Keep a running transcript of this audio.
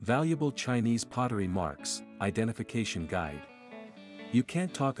Valuable Chinese Pottery Marks, Identification Guide. You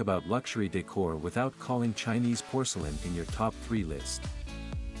can't talk about luxury decor without calling Chinese porcelain in your top 3 list.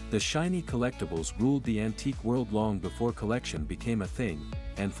 The shiny collectibles ruled the antique world long before collection became a thing,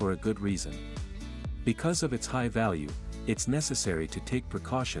 and for a good reason. Because of its high value, it's necessary to take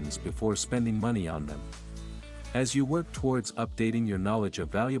precautions before spending money on them. As you work towards updating your knowledge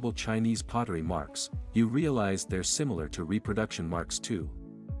of valuable Chinese pottery marks, you realize they're similar to reproduction marks too.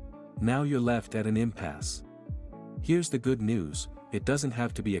 Now you're left at an impasse. Here's the good news, it doesn't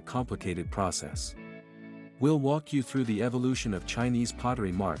have to be a complicated process. We'll walk you through the evolution of Chinese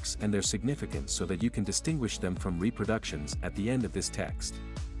pottery marks and their significance so that you can distinguish them from reproductions at the end of this text.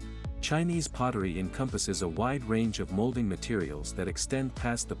 Chinese pottery encompasses a wide range of molding materials that extend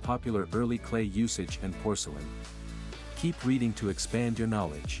past the popular early clay usage and porcelain. Keep reading to expand your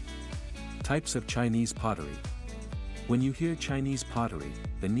knowledge. Types of Chinese pottery. When you hear Chinese pottery,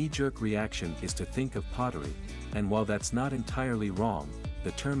 the knee-jerk reaction is to think of pottery, and while that's not entirely wrong,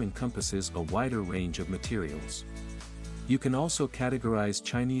 the term encompasses a wider range of materials. You can also categorize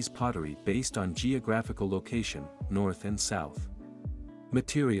Chinese pottery based on geographical location, north and south.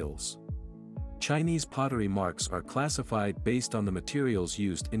 Materials. Chinese pottery marks are classified based on the materials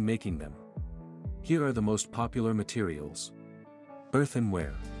used in making them. Here are the most popular materials.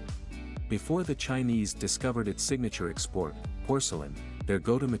 Earthenware. Before the Chinese discovered its signature export, porcelain, their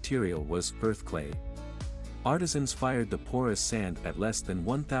go-to material was earth clay. Artisans fired the porous sand at less than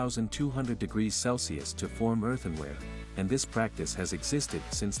 1,200 degrees Celsius to form earthenware, and this practice has existed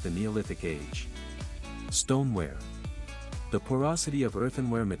since the Neolithic age. Stoneware. The porosity of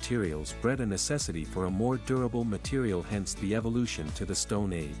earthenware materials bred a necessity for a more durable material, hence the evolution to the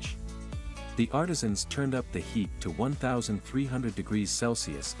Stone Age. The artisans turned up the heat to 1,300 degrees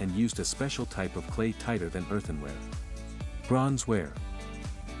Celsius and used a special type of clay tighter than earthenware. Bronzeware.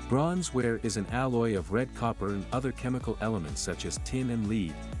 Bronzeware is an alloy of red copper and other chemical elements such as tin and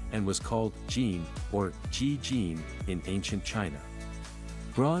lead, and was called jin, or ji-jin, in ancient China.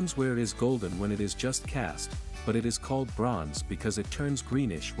 Bronzeware is golden when it is just cast, but it is called bronze because it turns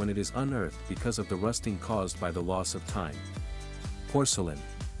greenish when it is unearthed because of the rusting caused by the loss of time. Porcelain.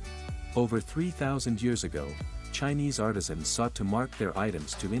 Over 3,000 years ago, Chinese artisans sought to mark their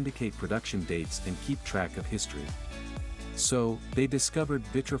items to indicate production dates and keep track of history. So, they discovered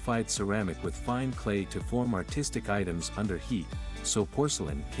vitrified ceramic with fine clay to form artistic items under heat, so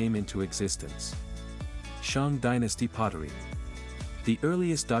porcelain came into existence. Shang Dynasty Pottery. The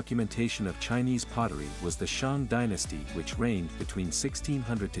earliest documentation of Chinese pottery was the Shang Dynasty, which reigned between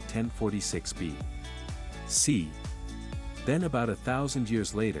 1600 to 1046 B.C. Then about 1,000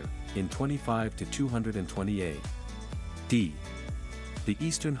 years later, in 25 to 220 A.D., the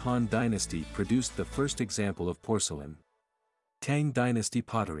Eastern Han Dynasty produced the first example of porcelain. Tang Dynasty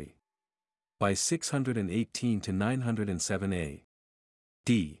Pottery. By 618 to 907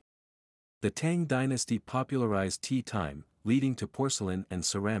 A.D., the Tang Dynasty popularized tea time, leading to porcelain and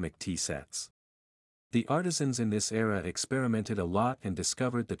ceramic tea sets. The artisans in this era experimented a lot and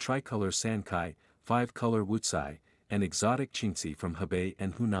discovered the tricolor Sankai, 5-color Wucai, and exotic Qingci from Hebei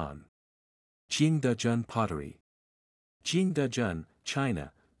and Hunan. Jingdezhen Pottery. Jingdezhen,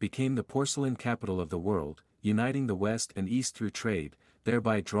 China, became the porcelain capital of the world, uniting the West and East through trade,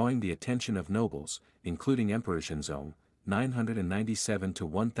 thereby drawing the attention of nobles, including Emperor Shenzong, 997 to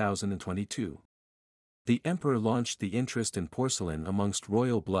 1022. The emperor launched the interest in porcelain amongst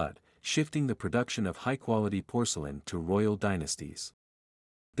royal blood, shifting the production of high-quality porcelain to royal dynasties.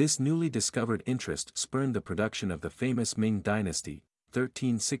 This newly discovered interest spurred the production of the famous Ming Dynasty,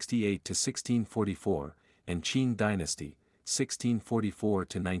 1368 to 1644, and Qing Dynasty, 1644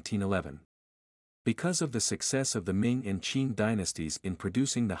 to 1911. Because of the success of the Ming and Qing dynasties in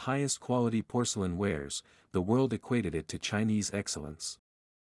producing the highest quality porcelain wares, the world equated it to Chinese excellence.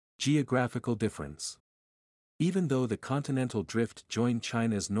 Geographical difference. Even though the continental drift joined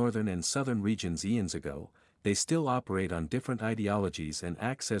China's northern and southern regions eons ago, they still operate on different ideologies and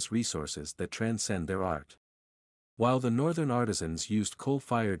access resources that transcend their art. While the northern artisans used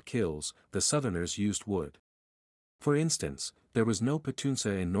coal-fired kilns, the southerners used wood. For instance, there was no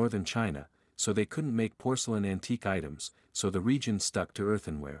patunsa in northern China, so they couldn't make porcelain antique items, so the region stuck to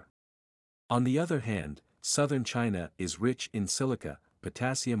earthenware. On the other hand, southern China is rich in silica,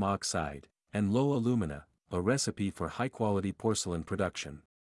 potassium oxide, and low alumina, a recipe for high-quality porcelain production.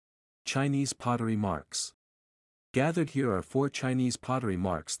 Chinese pottery marks. Gathered here are 4 Chinese pottery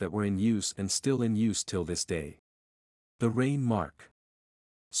marks that were in use and still in use till this day. The Rain Mark.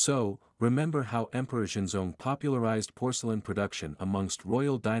 So, remember how Emperor Shenzong popularized porcelain production amongst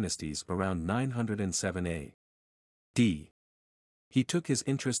royal dynasties around 907 A.D. He took his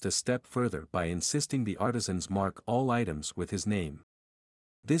interest a step further by insisting the artisans mark all items with his name.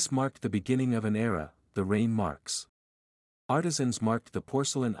 This marked the beginning of an era, the Rain marks. Artisans marked the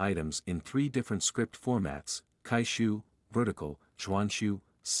porcelain items in 3 different script formats: kaishu, vertical, zhuanshu,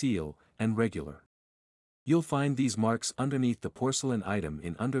 seal, and regular. You'll find these marks underneath the porcelain item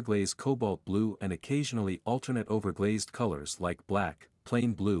in underglaze cobalt blue and occasionally alternate overglazed colors like black,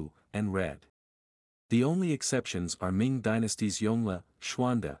 plain blue, and red. The only exceptions are Ming Dynasty's Yongle,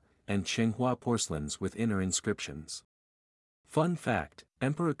 Xuande, and Chenghua porcelains with inner inscriptions. Fun fact: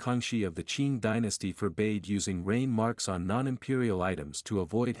 Emperor Kangxi of the Qing dynasty forbade using rain marks on non-imperial items to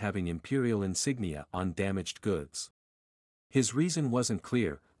avoid having imperial insignia on damaged goods. His reason wasn't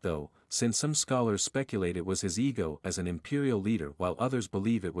clear, though, since some scholars speculate it was his ego as an imperial leader while others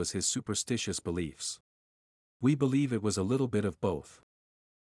believe it was his superstitious beliefs. We believe it was a little bit of both.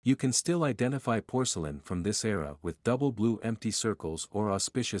 You can still identify porcelain from this era with double blue empty circles or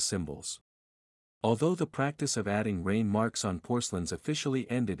auspicious symbols. Although the practice of adding rain marks on porcelains officially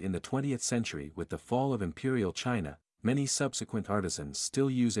ended in the 20th century with the fall of Imperial China, many subsequent artisans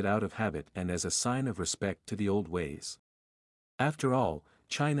still use it out of habit and as a sign of respect to the old ways. After all,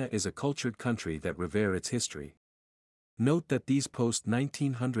 China is a cultured country that revere its history. Note that these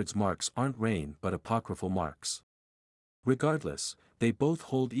post-1900s marks aren't rain but apocryphal marks. Regardless, they both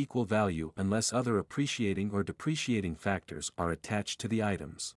hold equal value unless other appreciating or depreciating factors are attached to the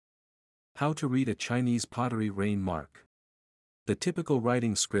items. How to read a Chinese pottery rain mark. The typical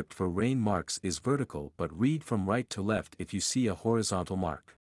writing script for rain marks is vertical, but read from right to left if you see a horizontal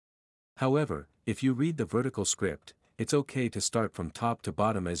mark. However, if you read the vertical script, it's okay to start from top to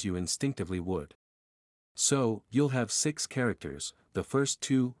bottom as you instinctively would. So, you'll have 6 characters, the first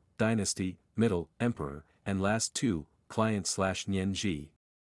 2, dynasty, middle, emperor, and last 2, client/Nianji.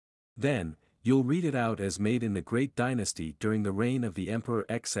 Then, you'll read it out as made in the Great Dynasty during the reign of the Emperor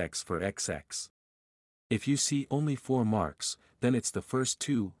XX for XX. If you see only 4 marks, then it's the first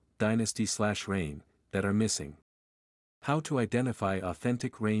 2, dynasty/reign, that are missing. How to identify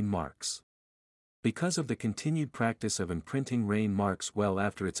authentic rain marks. Because of the continued practice of imprinting rain marks well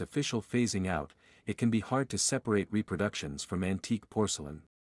after its official phasing out, it can be hard to separate reproductions from antique porcelain.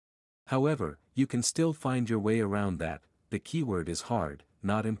 However, you can still find your way around that. The keyword is hard,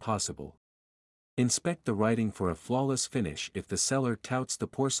 not impossible. Inspect the writing for a flawless finish if the seller touts the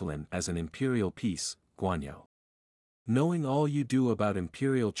porcelain as an imperial piece, guanyo. Knowing all you do about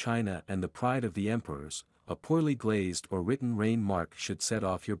imperial China and the pride of the emperors, a poorly glazed or written rain mark should set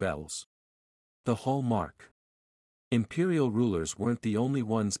off your bells. The hallmark. Imperial rulers weren't the only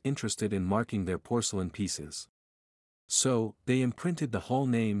ones interested in marking their porcelain pieces. So, they imprinted the hall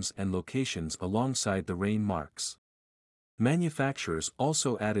names and locations alongside the rain marks. Manufacturers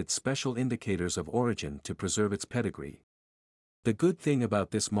also added special indicators of origin to preserve its pedigree. The good thing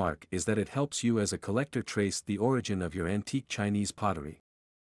about this mark is that it helps you as a collector trace the origin of your antique Chinese pottery.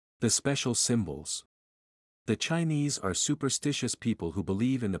 The special symbols. The Chinese are superstitious people who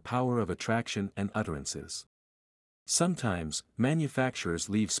believe in the power of attraction and utterances. Sometimes, manufacturers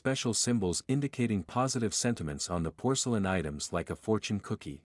leave special symbols indicating positive sentiments on the porcelain items like a fortune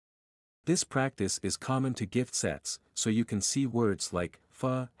cookie. This practice is common to gift sets, so you can see words like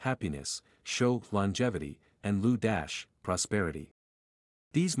fa, happiness, shou, longevity, and lu dash, prosperity.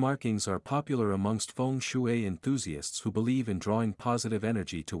 These markings are popular amongst feng shui enthusiasts who believe in drawing positive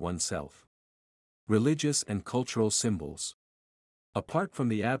energy to oneself. Religious and cultural symbols. Apart from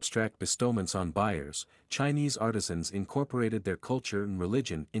the abstract bestowments on buyers, Chinese artisans incorporated their culture and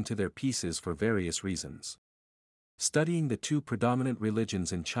religion into their pieces for various reasons. Studying the 2 predominant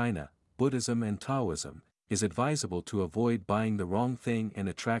religions in China, Buddhism and Taoism, is advisable to avoid buying the wrong thing and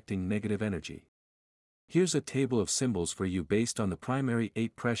attracting negative energy. Here's a table of symbols for you based on the primary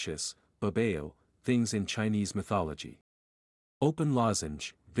 8 precious, babao, things in Chinese mythology. Open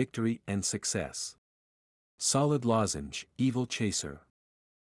lozenge, victory and success. Solid lozenge, evil chaser.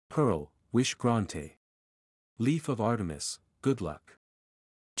 Pearl, wish grante. Leaf of Artemis, good luck.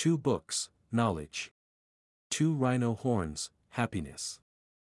 2 books, knowledge. 2 rhino horns, happiness.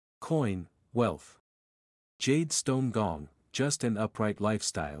 Coin, wealth. Jade stone gong, just an upright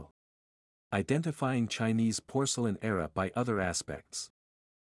lifestyle. Identifying Chinese porcelain era by other aspects.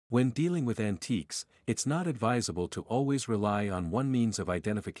 When dealing with antiques, it's not advisable to always rely on one means of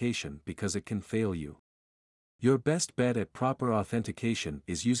identification because it can fail you. Your best bet at proper authentication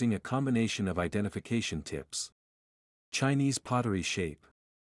is using a combination of identification tips. Chinese pottery shape.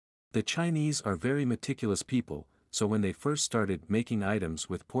 The Chinese are very meticulous people, so when they first started making items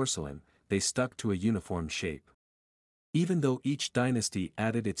with porcelain, they stuck to a uniform shape. Even though each dynasty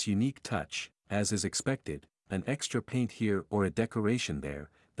added its unique touch, as is expected, an extra paint here or a decoration there,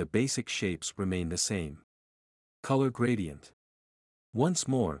 the basic shapes remain the same. Color gradient. Once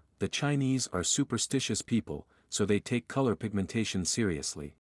more, the Chinese are superstitious people, so they take color pigmentation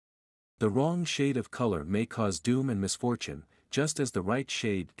seriously. The wrong shade of color may cause doom and misfortune, just as the right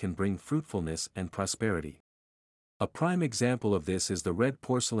shade can bring fruitfulness and prosperity. A prime example of this is the red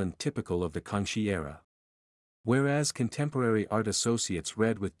porcelain typical of the Kangxi era. Whereas contemporary art associates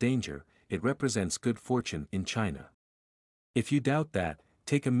red with danger, it represents good fortune in China. If you doubt that,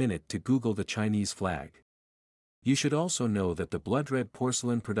 take a minute to Google the Chinese flag. You should also know that the blood-red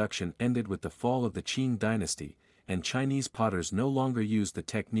porcelain production ended with the fall of the Qing dynasty, and Chinese potters no longer use the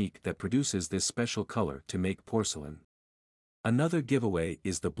technique that produces this special color to make porcelain. Another giveaway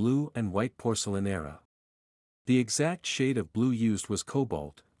is the blue and white porcelain era. The exact shade of blue used was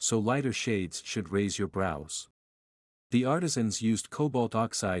cobalt, so lighter shades should raise your brows. The artisans used cobalt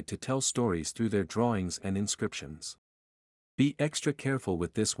oxide to tell stories through their drawings and inscriptions. Be extra careful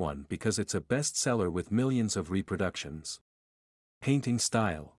with this one because it's a bestseller with millions of reproductions. Painting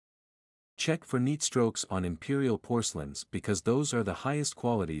style. Check for neat strokes on imperial porcelains because those are the highest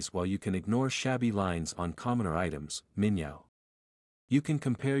qualities, while you can ignore shabby lines on commoner items, minyao. You can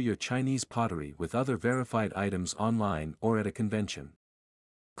compare your Chinese pottery with other verified items online or at a convention.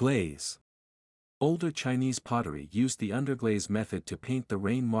 Glaze. Older Chinese pottery used the underglaze method to paint the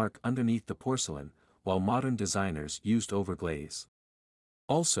rain mark underneath the porcelain, while modern designers used overglaze.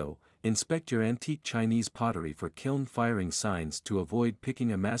 Also, inspect your antique Chinese pottery for kiln firing signs to avoid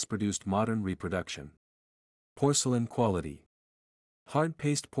picking a mass-produced modern reproduction. Porcelain quality. Hard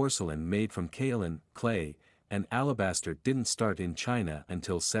paste porcelain made from kaolin, clay, and alabaster didn't start in China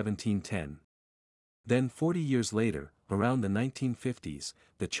until 1710. Then 40 years later, around the 1950s,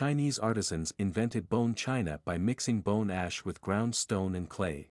 the Chinese artisans invented bone china by mixing bone ash with ground stone and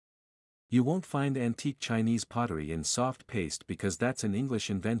clay. You won't find antique Chinese pottery in soft paste because that's an English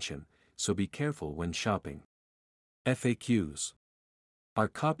invention, so be careful when shopping. FAQs. Are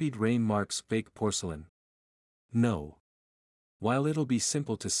copied rain marks fake porcelain? No. While it'll be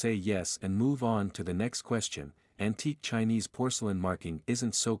simple to say yes and move on to the next question, antique Chinese porcelain marking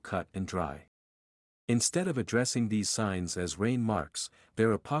isn't so cut and dry. Instead of addressing these signs as rain marks,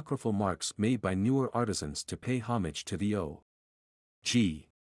 they're apocryphal marks made by newer artisans to pay homage to the O.G.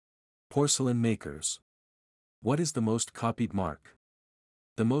 porcelain makers. What is the most copied mark?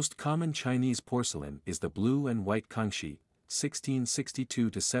 The most common Chinese porcelain is the blue and white Kangxi, 1662 to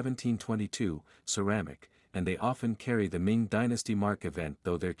 1722, ceramic, and they often carry the Ming Dynasty mark event,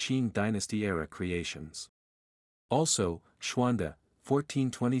 though they're Qing Dynasty era creations. Also, Xuanda,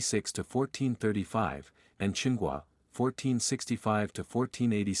 1426 to 1435, and Qinghua, 1465 to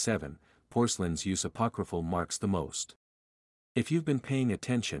 1487, porcelains use apocryphal marks the most. If you've been paying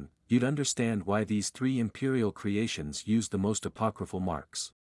attention, you'd understand why these three imperial creations use the most apocryphal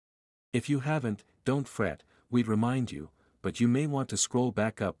marks. If you haven't, don't fret, we'd remind you, but you may want to scroll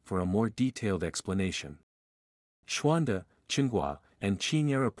back up for a more detailed explanation. Xuanda, Qinghua, and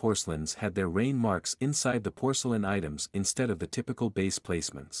Qing-era porcelains had their rain marks inside the porcelain items instead of the typical base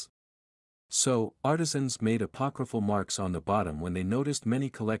placements. So, artisans made apocryphal marks on the bottom when they noticed many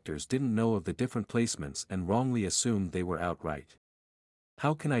collectors didn't know of the different placements and wrongly assumed they were outright.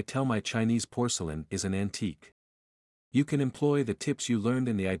 How can I tell my Chinese porcelain is an antique? You can employ the tips you learned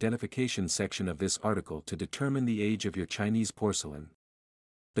in the identification section of this article to determine the age of your Chinese porcelain.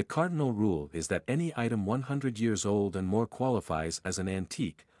 The cardinal rule is that any item 100 years old and more qualifies as an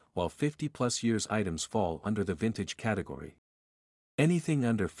antique, while 50+ years items fall under the vintage category. Anything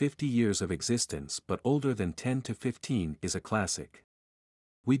under 50 years of existence but older than 10 to 15 is a classic.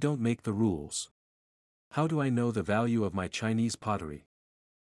 We don't make the rules. How do I know the value of my Chinese pottery?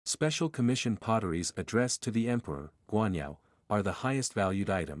 Special commission potteries addressed to the emperor, Guanyao, are the highest valued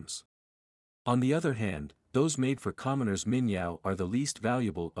items. On the other hand, those made for commoners minyao are the least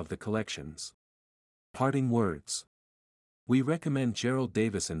valuable of the collections. Parting words. We recommend Gerald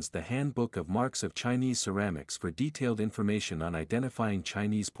Davison's The Handbook of Marks of Chinese Ceramics for detailed information on identifying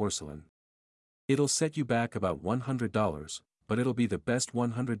Chinese porcelain. It'll set you back about $100, but it'll be the best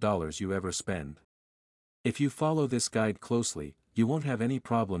 $100 you ever spend. If you follow this guide closely, you won't have any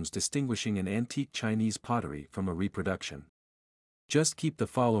problems distinguishing an antique Chinese pottery from a reproduction. Just keep the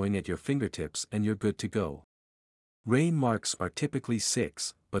following at your fingertips and you're good to go. Rain marks are typically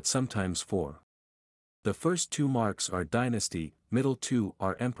 6, but sometimes 4. The first 2 marks are dynasty, middle 2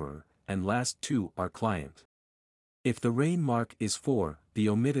 are emperor, and last 2 are client. If the rain mark is 4, the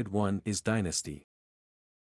omitted one is dynasty.